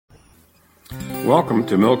Welcome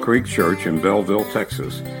to Mill Creek Church in Belleville,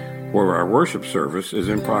 Texas, where our worship service is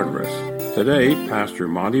in progress. Today, Pastor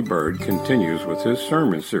Monty Bird continues with his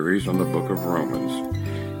sermon series on the book of Romans.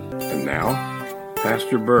 And now,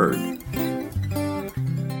 Pastor Bird.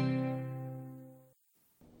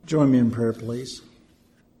 Join me in prayer, please.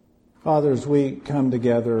 Father, as we come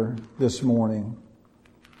together this morning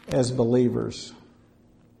as believers,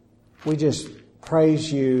 we just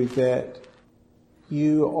praise you that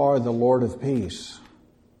you are the Lord of peace,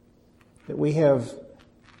 that we have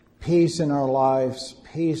peace in our lives,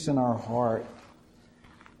 peace in our heart.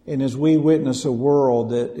 And as we witness a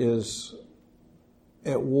world that is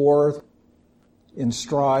at war, in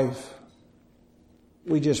strife,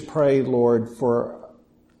 we just pray, Lord, for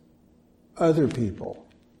other people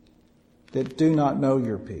that do not know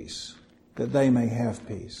your peace, that they may have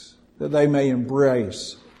peace, that they may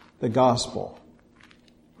embrace the gospel,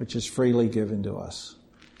 which is freely given to us.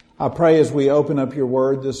 I pray as we open up your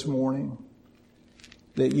word this morning,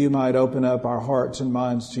 that you might open up our hearts and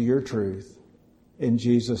minds to your truth. In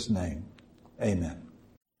Jesus' name, amen.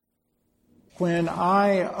 When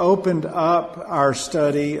I opened up our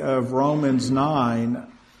study of Romans 9,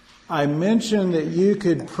 I mentioned that you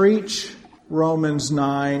could preach Romans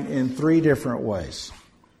 9 in three different ways.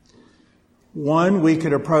 One, we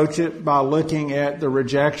could approach it by looking at the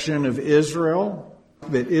rejection of Israel,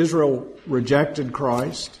 that Israel rejected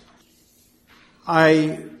Christ.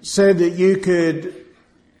 I said that you could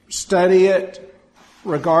study it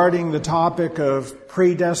regarding the topic of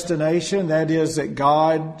predestination, that is, that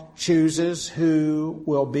God chooses who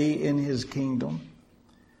will be in his kingdom.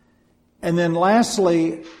 And then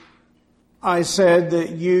lastly, I said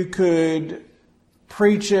that you could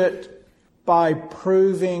preach it by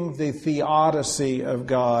proving the theodicy of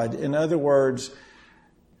God. In other words,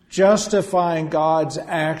 justifying God's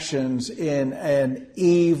actions in an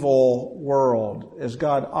evil world, as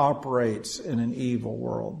God operates in an evil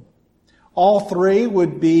world. All three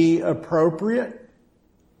would be appropriate.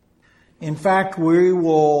 In fact, we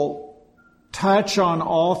will touch on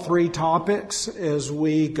all three topics as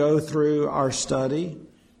we go through our study.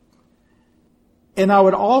 And I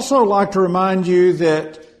would also like to remind you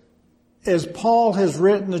that as Paul has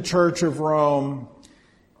written the Church of Rome,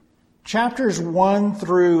 chapters 1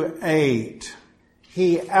 through 8,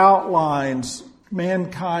 he outlines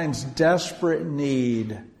mankind's desperate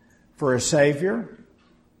need for a Savior,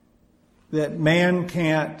 that man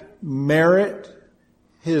can't merit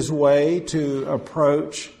his way to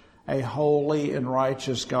approach a holy and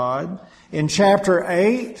righteous God. In chapter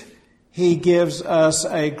 8, he gives us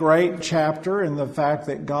a great chapter in the fact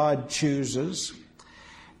that God chooses.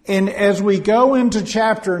 And as we go into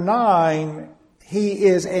chapter 9, he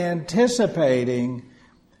is anticipating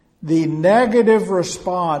the negative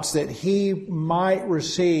response that he might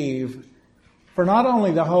receive for not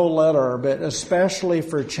only the whole letter, but especially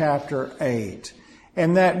for chapter 8.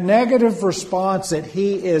 And that negative response that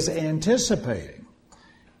he is anticipating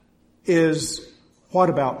is, what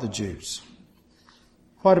about the Jews?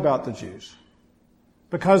 What about the Jews?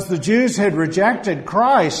 Because the Jews had rejected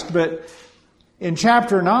Christ, but in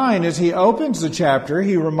chapter 9, as he opens the chapter,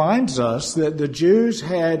 he reminds us that the Jews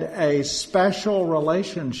had a special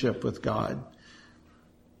relationship with God.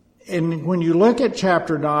 And when you look at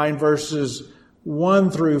chapter 9, verses 1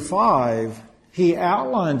 through 5, he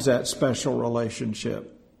outlines that special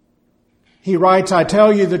relationship. He writes, I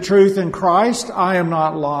tell you the truth in Christ, I am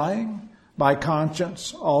not lying, by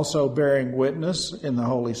conscience also bearing witness in the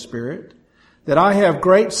Holy Spirit, that I have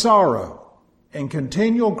great sorrow and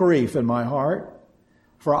continual grief in my heart,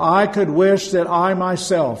 for I could wish that I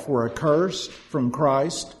myself were accursed from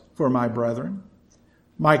Christ for my brethren,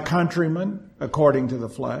 my countrymen according to the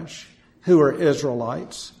flesh, who are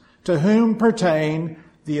Israelites, to whom pertain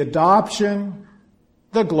the adoption,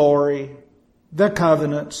 the glory, the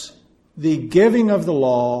covenants, the giving of the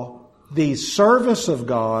law, the service of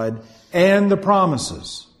God, and the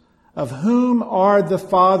promises, of whom are the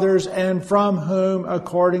fathers, and from whom,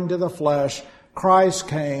 according to the flesh, Christ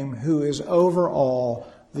came, who is over all,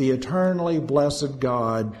 the eternally blessed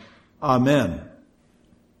God. Amen.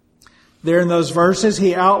 There in those verses,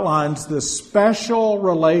 he outlines the special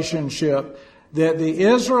relationship that the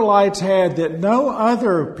Israelites had that no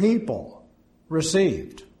other people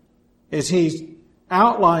received. As he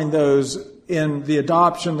outlined those in the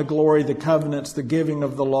adoption, the glory, the covenants, the giving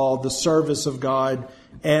of the law, the service of God,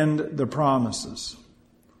 and the promises.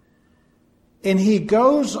 And he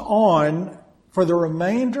goes on for the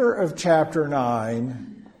remainder of chapter 9,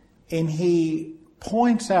 and he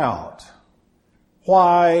points out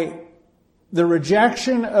why the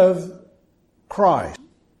rejection of Christ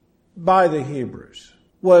by the Hebrews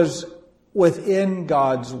was within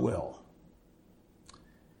God's will.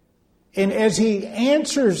 And as he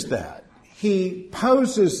answers that, he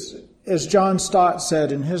poses, as John Stott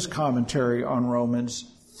said in his commentary on Romans,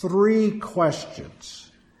 3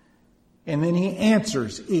 questions. And then he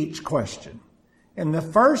answers each question. And the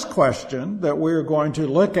first question that we're going to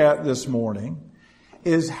look at this morning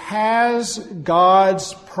is, has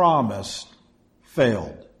God's promise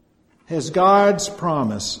failed? Has God's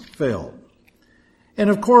promise failed? And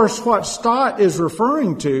of course, what Stott is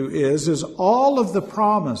referring to is all of the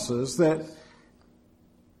promises that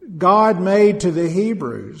God made to the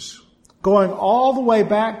Hebrews, going all the way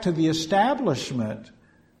back to the establishment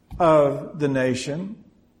of the nation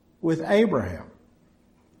with Abraham.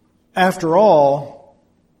 After all,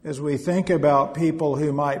 as we think about people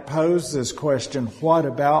who might pose this question, what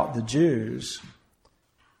about the Jews?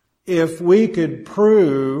 If we could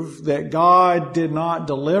prove that God did not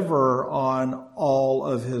deliver on all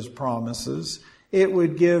of his promises, it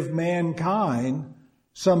would give mankind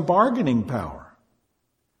some bargaining power.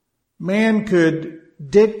 Man could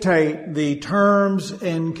dictate the terms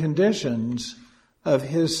and conditions of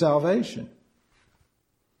his salvation.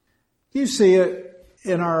 You see it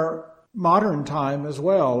in our modern time as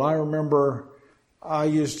well. I remember I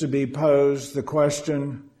used to be posed the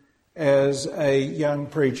question as a young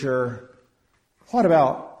preacher, what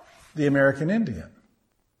about the American Indian?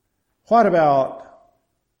 What about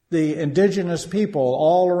the indigenous people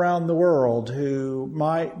all around the world who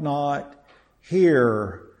might not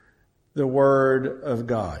hear the Word of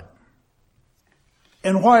God?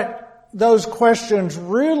 And what those questions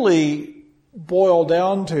really boil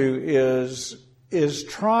down to is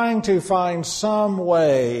trying to find some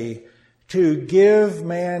way to give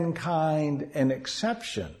mankind an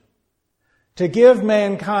exception, to give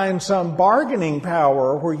mankind some bargaining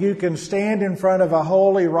power where you can stand in front of a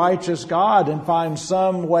holy, righteous God and find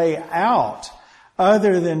some way out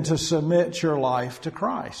other than to submit your life to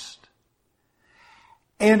Christ.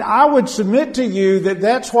 And I would submit to you that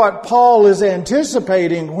that's what Paul is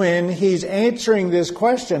anticipating when he's answering this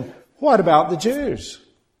question. What about the Jews?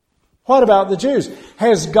 What about the Jews?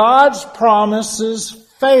 Has God's promises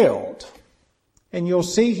failed? And you'll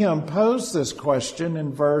see him pose this question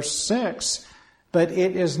in verse 6. But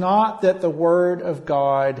it is not that the word of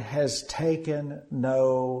God has taken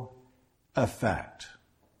no effect.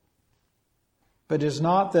 But it is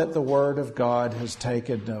not that the word of God has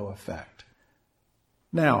taken no effect.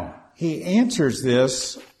 Now, he answers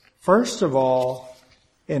this, first of all,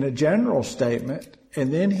 in a general statement,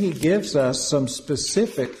 and then he gives us some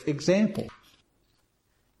specific examples.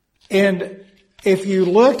 And if you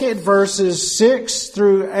look at verses 6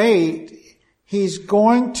 through 8, he's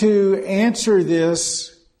going to answer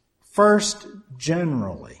this first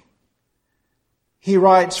generally. He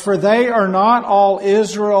writes, "For they are not all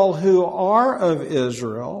Israel who are of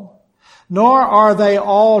Israel, nor are they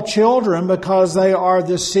all children because they are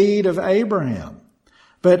the seed of Abraham.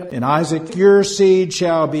 But in Isaac your seed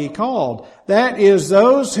shall be called. That is,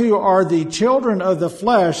 those who are the children of the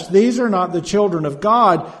flesh, these are not the children of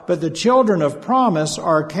God, but the children of promise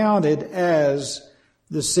are counted as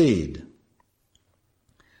the seed."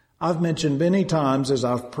 I've mentioned many times as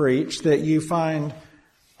I've preached that you find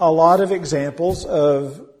a lot of examples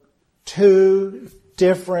of 2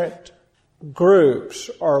 different groups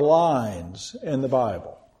or lines in the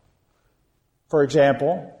Bible. For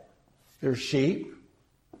example, there's sheep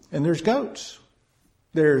and there's goats.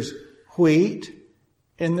 There's wheat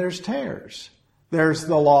and there's tares. There's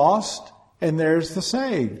the lost and there's the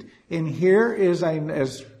saved. And here is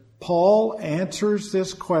as Paul answers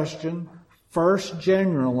this question, first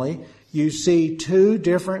generally, you see 2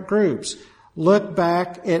 different groups. Look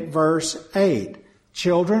back at verse 8.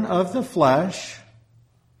 Children of the flesh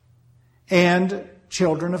and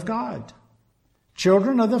children of God.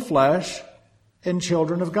 Children of the flesh and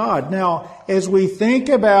children of God. Now, as we think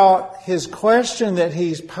about his question that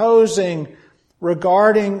he's posing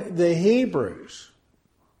regarding the Hebrews,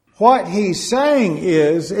 what he's saying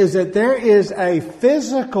is that there is a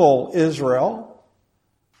physical Israel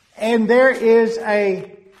and there is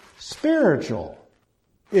a spiritual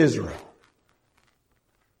Israel.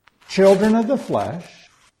 Children of the flesh,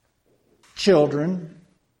 children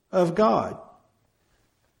of God.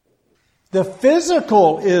 The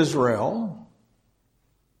physical Israel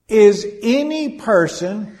is any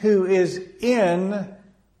person who is in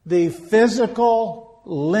the physical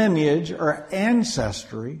lineage or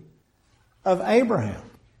ancestry of Abraham.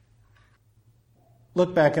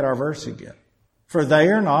 Look back at our verse again. "For they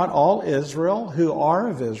are not all Israel who are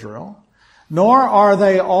of Israel, nor are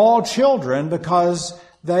they all children because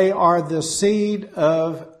they are the seed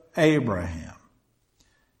of Abraham."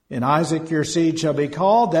 In Isaac your seed shall be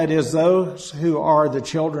called, that is, those who are the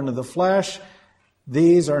children of the flesh.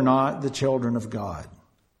 These are not the children of God.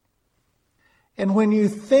 And when you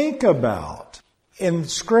think about, in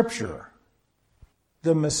Scripture,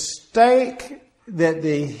 the mistake that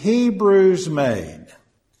the Hebrews made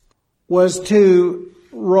was to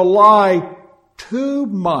rely too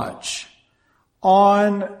much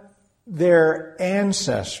on their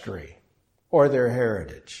ancestry or their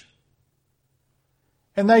heritage.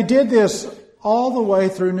 And they did this all the way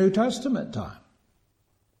through New Testament time.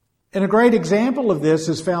 And a great example of this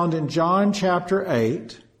is found in John chapter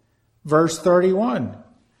 8, verse 31.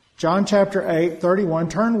 John chapter 8, 31.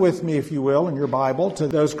 Turn with me, if you will, in your Bible to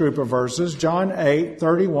those group of verses. John 8,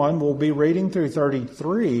 31. We'll be reading through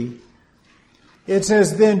 33. It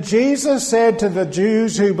says, Then Jesus said to the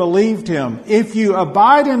Jews who believed him, If you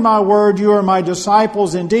abide in my word, you are my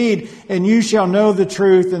disciples indeed, and you shall know the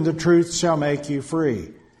truth, and the truth shall make you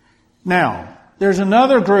free. Now, there's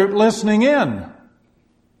another group listening in,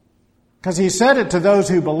 because he said it to those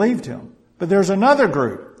who believed him. But there's another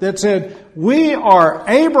group that said, We are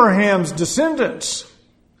Abraham's descendants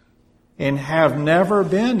and have never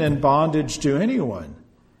been in bondage to anyone.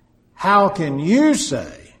 How can you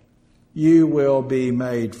say you will be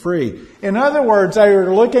made free? In other words, they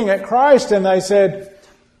were looking at Christ and they said,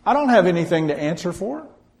 I don't have anything to answer for.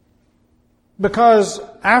 Because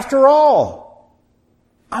after all,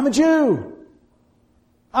 I'm a Jew.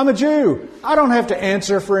 I'm a Jew. I don't have to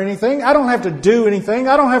answer for anything. I don't have to do anything.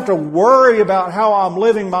 I don't have to worry about how I'm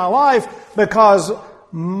living my life because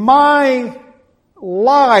my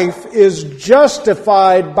life is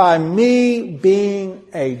justified by me being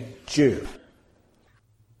a Jew.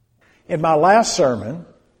 In my last sermon,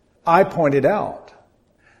 I pointed out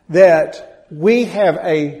that we have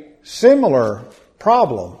a similar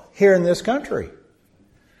problem here in this country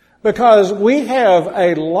because we have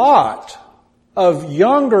a lot of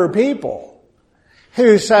younger people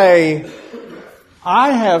who say,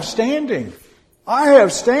 I have standing. I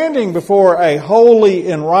have standing before a holy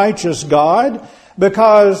and righteous God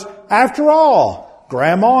because, after all,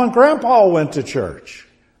 Grandma and Grandpa went to church.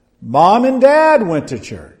 Mom and Dad went to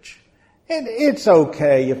church. And it's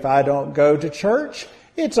okay if I don't go to church.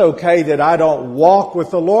 It's okay that I don't walk with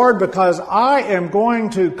the Lord because I am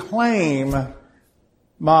going to claim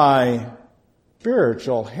my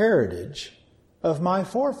spiritual heritage of my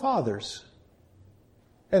forefathers.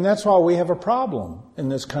 And that's why we have a problem in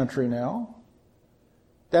this country now.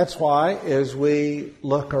 That's why, as we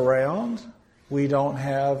look around, we don't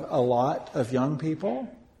have a lot of young people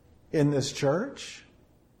in this church.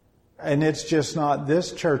 And it's just not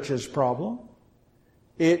this church's problem.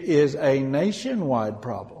 It is a nationwide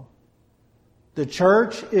problem. The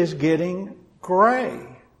church is getting gray.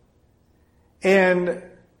 And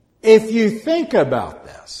if you think about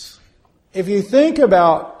this, if you think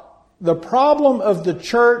about the problem of the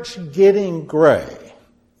church getting gray,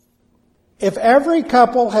 if every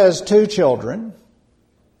couple has 2 children,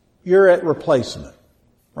 you're at replacement,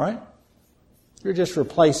 right? You're just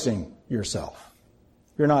replacing yourself.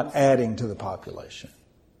 You're not adding to the population.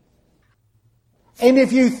 And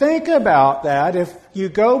if you think about that, if you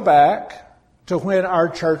go back to when our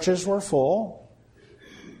churches were full,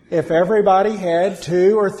 if everybody had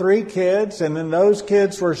 2 or 3 kids and then those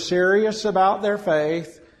kids were serious about their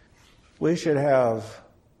faith, we should have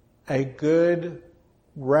a good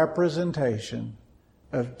representation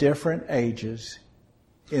of different ages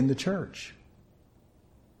in the church.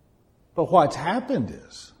 But what's happened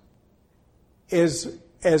is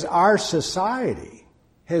as our society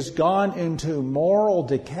has gone into moral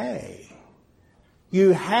decay,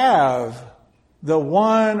 you have the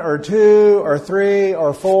 1 or 2 or 3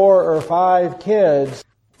 or 4 or 5 kids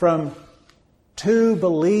from 2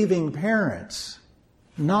 believing parents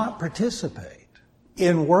not participate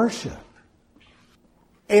in worship.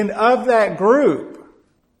 And of that group,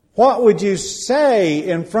 what would you say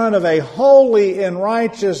in front of a holy and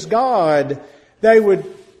righteous God? They would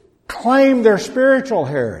claim their spiritual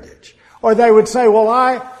heritage. Or they would say, well,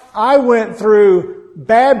 I went through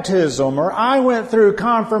baptism, or I went through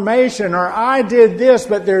confirmation, or I did this,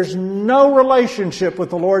 but there's no relationship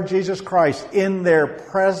with the Lord Jesus Christ in their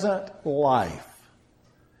present life.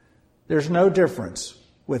 There's no difference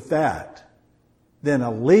with that than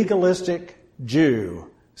a legalistic Jew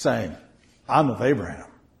saying, I'm of Abraham.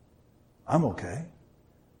 I'm okay.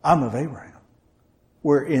 I'm of Abraham.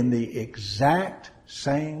 We're in the exact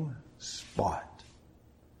same spot.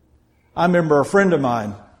 I remember a friend of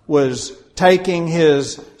mine was taking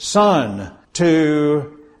his son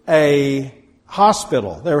to a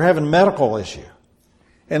hospital. They were having a medical issue.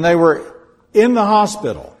 And they were in the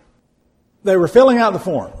hospital. They were filling out the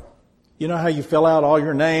form. You know how you fill out all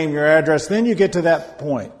your name, your address, then you get to that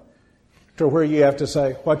point to where you have to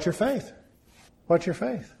say, what's your faith? What's your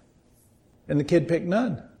faith? And the kid picked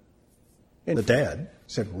none. And the dad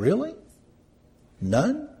said, really?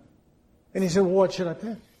 None? And he said, well, what should I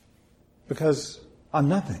pick? Because I'm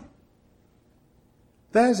nothing.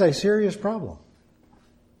 That is a serious problem.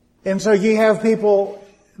 And so you have people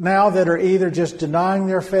now that are either just denying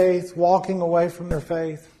their faith, walking away from their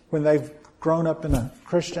faith when they've grown up in a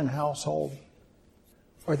Christian household,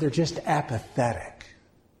 or they're just apathetic.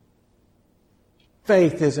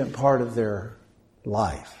 Faith isn't part of their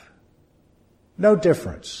life. No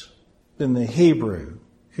difference than the Hebrew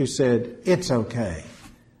who said, it's okay,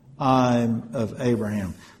 I'm of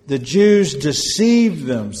Abraham. The Jews deceived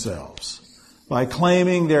themselves by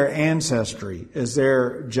claiming their ancestry as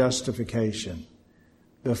their justification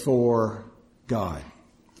before God.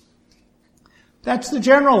 That's the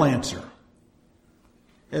general answer,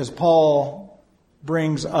 as Paul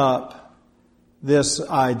brings up this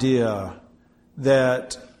idea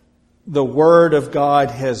that the Word of God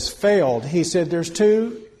has failed. He said there's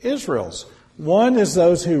two Israels. One is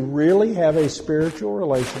those who really have a spiritual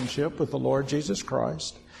relationship with the Lord Jesus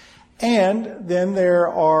Christ. And then there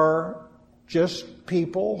are just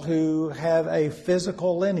people who have a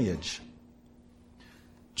physical lineage.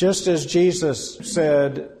 Just as Jesus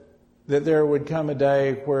said that there would come a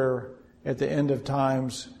day where at the end of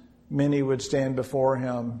times many would stand before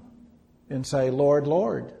him and say, Lord,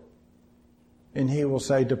 Lord. And he will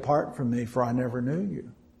say, depart from me, for I never knew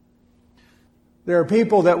you. There are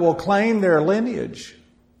people that will claim their lineage,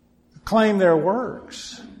 claim their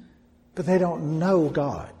works, but they don't know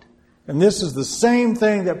God. And this is the same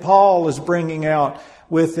thing that Paul is bringing out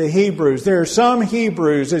with the Hebrews. There are some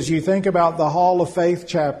Hebrews, as you think about the Hall of Faith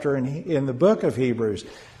chapter in the book of Hebrews,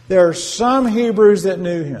 there are some Hebrews that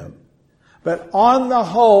knew him. But on the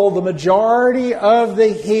whole, the majority of the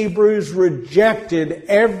Hebrews rejected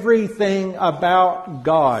everything about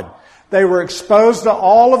God. They were exposed to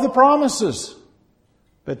all of the promises,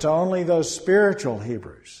 but to only those spiritual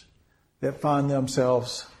Hebrews that find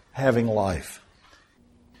themselves having life.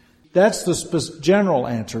 That's the general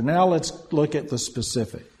answer. Now let's look at the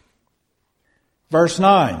specific. Verse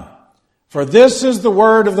 9. For this is the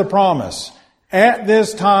word of the promise. At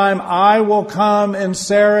this time I will come and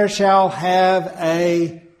Sarah shall have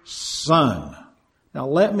a son. Now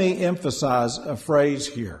let me emphasize a phrase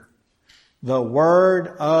here. The word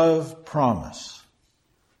of promise.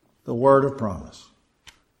 The word of promise.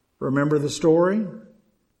 Remember the story?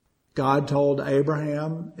 God told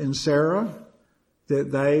Abraham and Sarah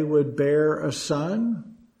that they would bear a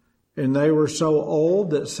son, and they were so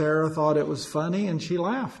old that Sarah thought it was funny and she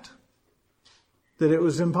laughed, that it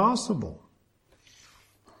was impossible.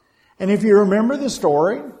 And if you remember the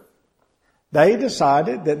story, they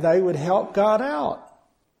decided that they would help God out.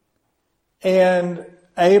 And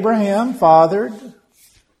Abraham fathered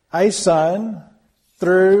a son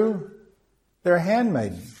through their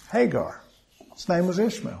handmaiden, Hagar. His name was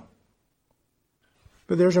Ishmael.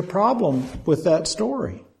 But there's a problem with that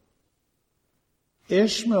story.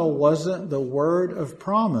 Ishmael wasn't the word of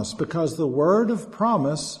promise, because the word of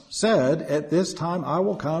promise said, at this time I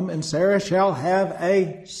will come and Sarah shall have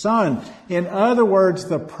a son. In other words,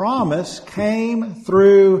 the promise came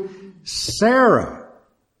through Sarah.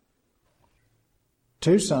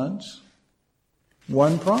 2 sons,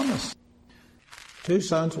 1 promise. 2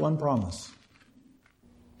 sons, 1 promise.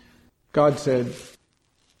 God said,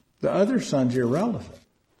 the other son's irrelevant.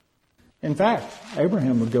 In fact,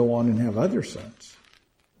 Abraham would go on and have other sons.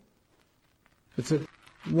 It's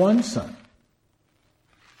 1 son.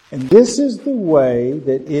 And this is the way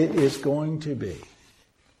that it is going to be.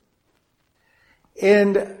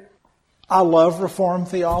 And I love Reformed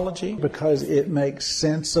theology because it makes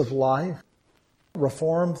sense of life.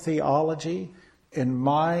 Reformed theology and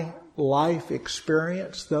my life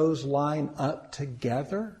experience, those line up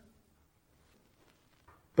together.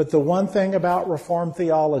 But the one thing about Reformed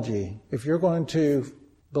theology, if you're going to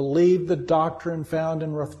believe the doctrine found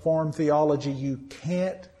in Reformed theology, you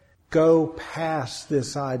can't go past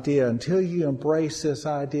this idea until you embrace this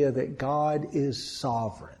idea that God is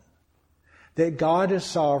sovereign. That God is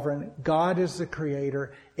sovereign, God is the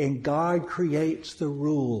creator, and God creates the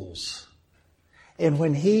rules. And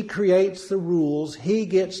when He creates the rules, He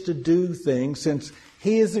gets to do things. Since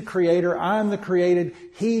He is the creator, I'm the created,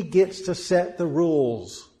 He gets to set the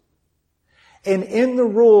rules. And in the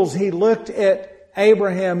rules, He looked at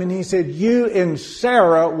Abraham and He said, you and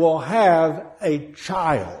Sarah will have a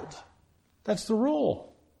child. That's the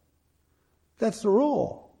rule. That's the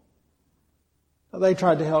rule. They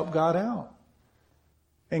tried to help God out.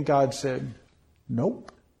 And God said,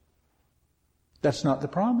 nope. That's not the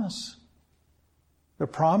promise. The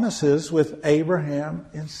promise is with Abraham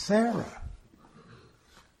and Sarah.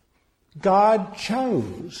 God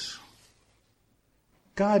chose.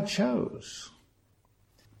 God chose.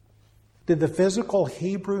 Did the physical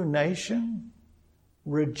Hebrew nation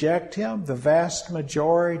reject him? The vast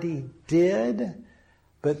majority did.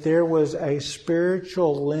 But there was a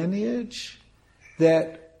spiritual lineage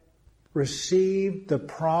that received the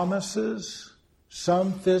promises,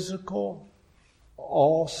 some physical,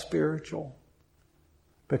 all spiritual,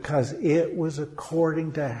 because it was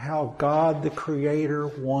according to how God the Creator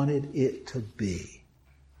wanted it to be.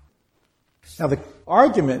 Now the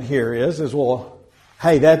argument here is well,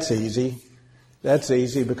 hey, that's easy. That's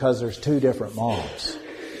easy because there's two different moms.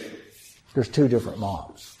 There's two different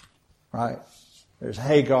moms, right? There's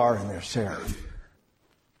Hagar and there's Sarah.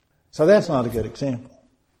 So that's not a good example.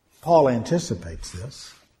 Paul anticipates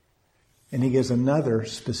this, and he gives another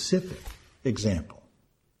specific example.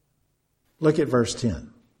 Look at verse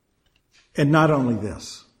 10. And not only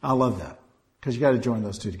this. I love that, because you got to join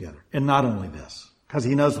those two together. And not only this, because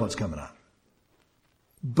he knows what's coming up.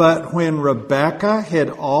 But when Rebekah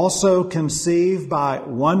had also conceived by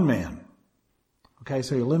one man. Okay,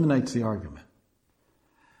 so he eliminates the argument.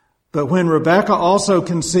 But when Rebekah also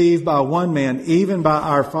conceived by one man, even by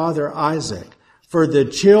our father Isaac, for the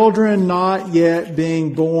children not yet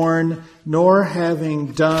being born, nor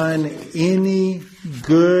having done any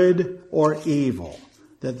good or evil,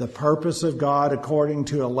 that the purpose of God according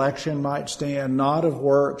to election might stand, not of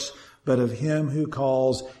works, but of him who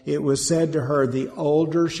calls, it was said to her, the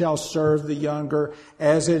older shall serve the younger,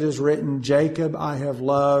 as it is written, Jacob I have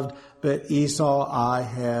loved, but Esau I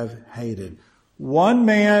have hated. One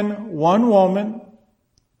man, one woman,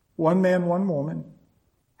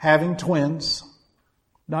 having twins,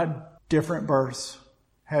 not different births,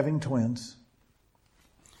 having twins,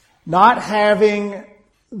 not having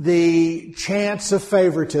the chance of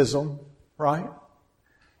favoritism, right?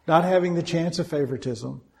 Not having the chance of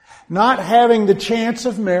favoritism, not having the chance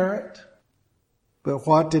of merit. But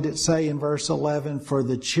what did it say in verse 11? For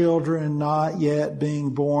the children not yet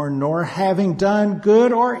being born, nor having done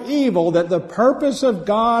good or evil, that the purpose of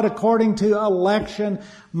God according to election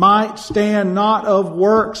might stand, not of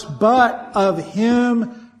works, but of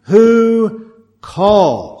him who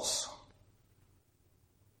calls.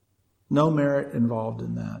 No merit involved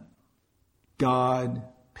in that. God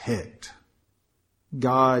picked.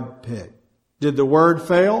 God picked. Did the word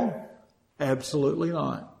fail? Absolutely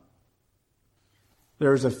not.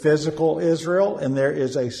 There's a physical Israel and there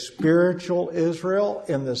is a spiritual Israel,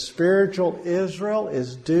 and the spiritual Israel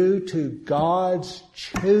is due to God's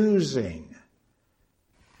choosing.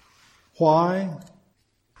 Why?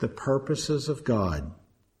 The purposes of God.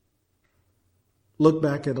 Look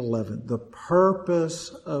back at 11. The purpose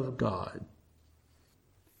of God.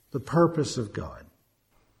 The purpose of God.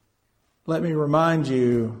 Let me remind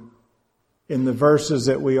you, in the verses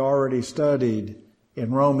that we already studied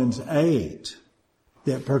in Romans 8,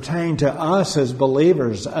 that pertain to us as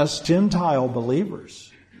believers, us Gentile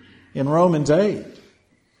believers. In Romans 8,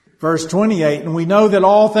 verse 28, and we know that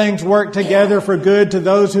all things work together for good to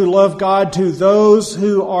those who love God, to those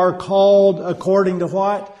who are called according to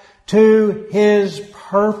what? To his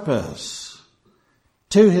purpose.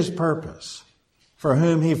 To his purpose. For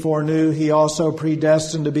whom he foreknew, he also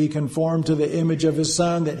predestined to be conformed to the image of his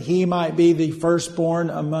Son, that he might be the firstborn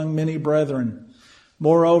among many brethren.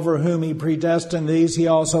 Moreover, whom he predestined, these he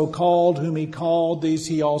also called. Whom he called, these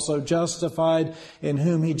he also justified. And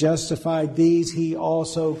whom he justified, these he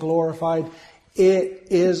also glorified. It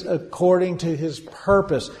is according to his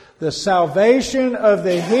purpose. The salvation of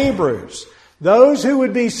the Hebrews, those who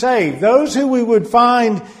would be saved, those who we would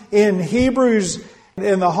find in Hebrews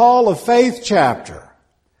in the Hall of Faith chapter.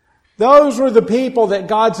 Those were the people that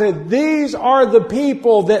God said, these are the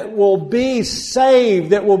people that will be saved,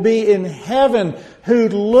 that will be in heaven, who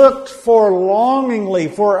looked for longingly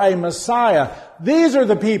for a Messiah. These are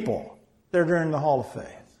the people that are in the Hall of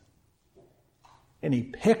Faith. And he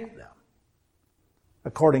picked them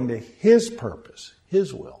according to his purpose,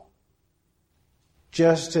 his will.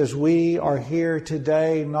 Just as we are here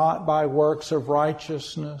today, not by works of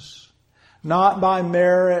righteousness, not by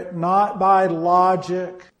merit, not by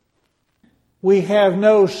logic. We have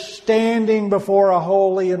no standing before a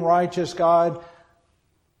holy and righteous God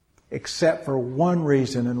except for one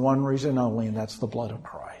reason and one reason only, and that's the blood of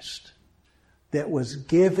Christ that was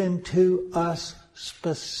given to us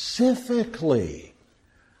specifically.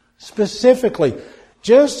 Specifically.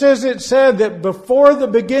 Just as it said that before the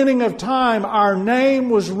beginning of time, our name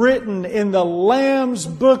was written in the Lamb's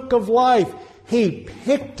book of life. He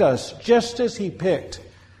picked us just as he picked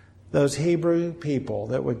those Hebrew people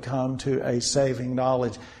that would come to a saving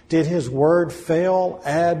knowledge. Did his word fail?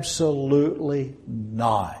 Absolutely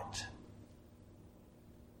not.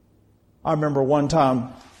 I remember one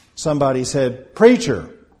time somebody said, "Preacher,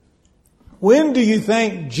 when do you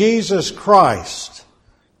think Jesus Christ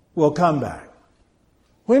will come back?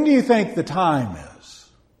 When do you think the time is?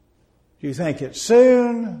 Do you think it's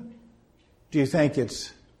soon? Do you think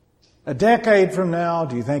it's a decade from now?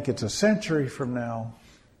 Do you think it's a century from now?"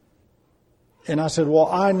 And I said, "Well,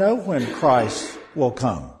 I know when Christ will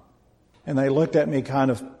come." And they looked at me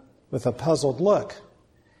kind of with a puzzled look.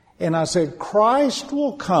 And I said, "Christ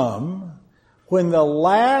will come when the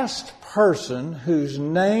last person whose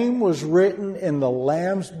name was written in the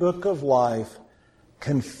Lamb's Book of Life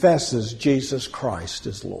confesses Jesus Christ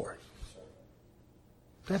as Lord."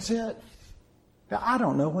 That's it. Now, I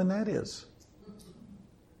don't know when that is.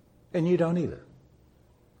 And you don't either.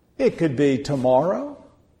 It could be tomorrow.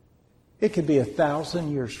 It could be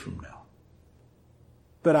 1,000 years from now.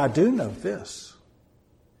 But I do know this.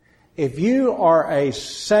 If you are a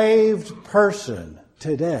saved person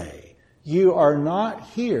today, you are not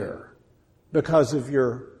here because of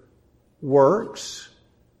your works.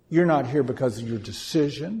 You're not here because of your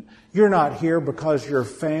decision. You're not here because your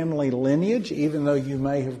family lineage, even though you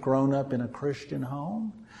may have grown up in a Christian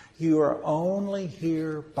home. You are only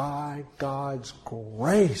here by God's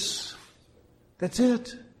grace. That's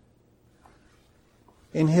it.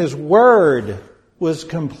 And His Word was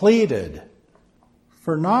completed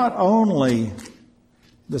for not only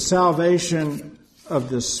the salvation of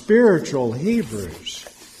the spiritual Hebrews,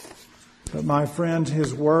 but my friend,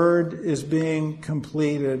 His Word is being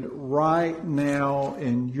completed right now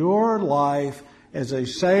in your life as a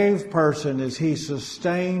saved person, as He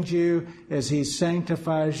sustains you, as He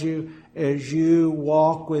sanctifies you, as you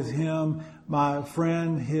walk with Him. My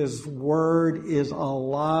friend, His Word is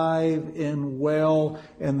alive and well,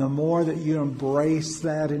 and the more that you embrace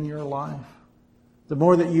that in your life, the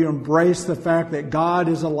more that you embrace the fact that God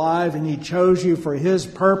is alive and He chose you for His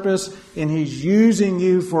purpose and He's using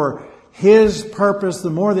you for His purpose, the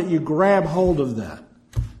more that you grab hold of that,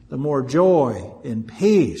 the more joy and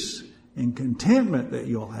peace and contentment that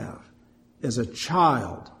you'll have as a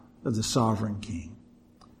child of the sovereign King.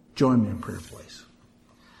 Join me in prayer, please.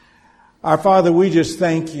 Our Father, we just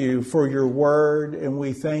thank You for Your Word, and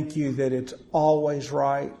we thank You that it's always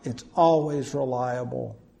right, it's always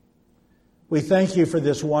reliable. We thank You for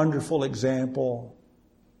this wonderful example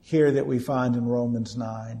here that we find in Romans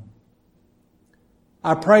 9.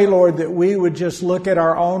 I pray, Lord, that we would just look at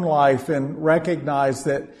our own life and recognize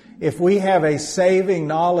that if we have a saving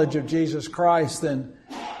knowledge of Jesus Christ, then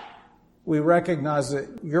we recognize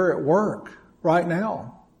that You're at work right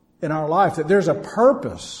now in our life, that there's a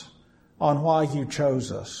purpose on why You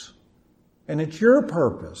chose us. And it's Your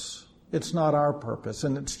purpose. It's not our purpose.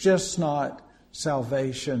 And it's just not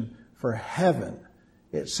salvation for heaven.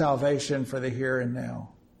 It's salvation for the here and now.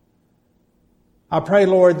 I pray,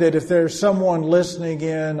 Lord, that if there's someone listening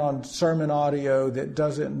in on sermon audio that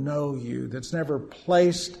doesn't know You, that's never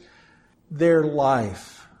placed their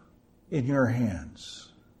life in Your hands,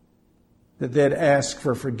 that they'd ask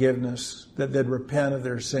for forgiveness, that they'd repent of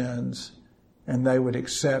their sins, and they would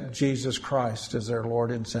accept Jesus Christ as their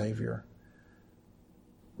Lord and Savior.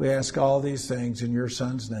 We ask all these things in Your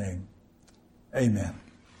Son's name. Amen.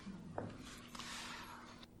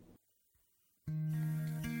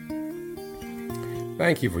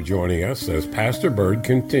 Thank you for joining us as Pastor Bird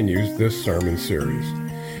continues this sermon series.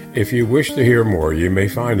 If you wish to hear more, you may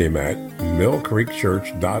find him at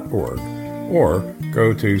millcreekchurch.org or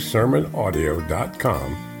go to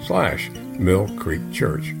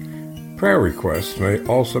sermonaudio.com/millcreekchurch. Prayer requests may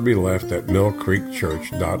also be left at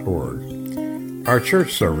millcreekchurch.org. Our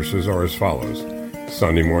church services are as follows.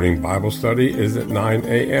 Sunday morning Bible study is at 9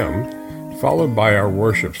 a.m., followed by our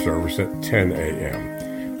worship service at 10 a.m.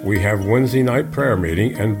 We have Wednesday night prayer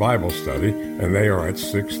meeting and Bible study, and they are at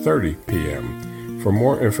 6:30 p.m. For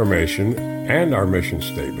more information and our mission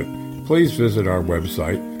statement, please visit our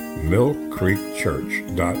website,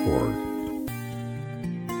 millcreekchurch.org.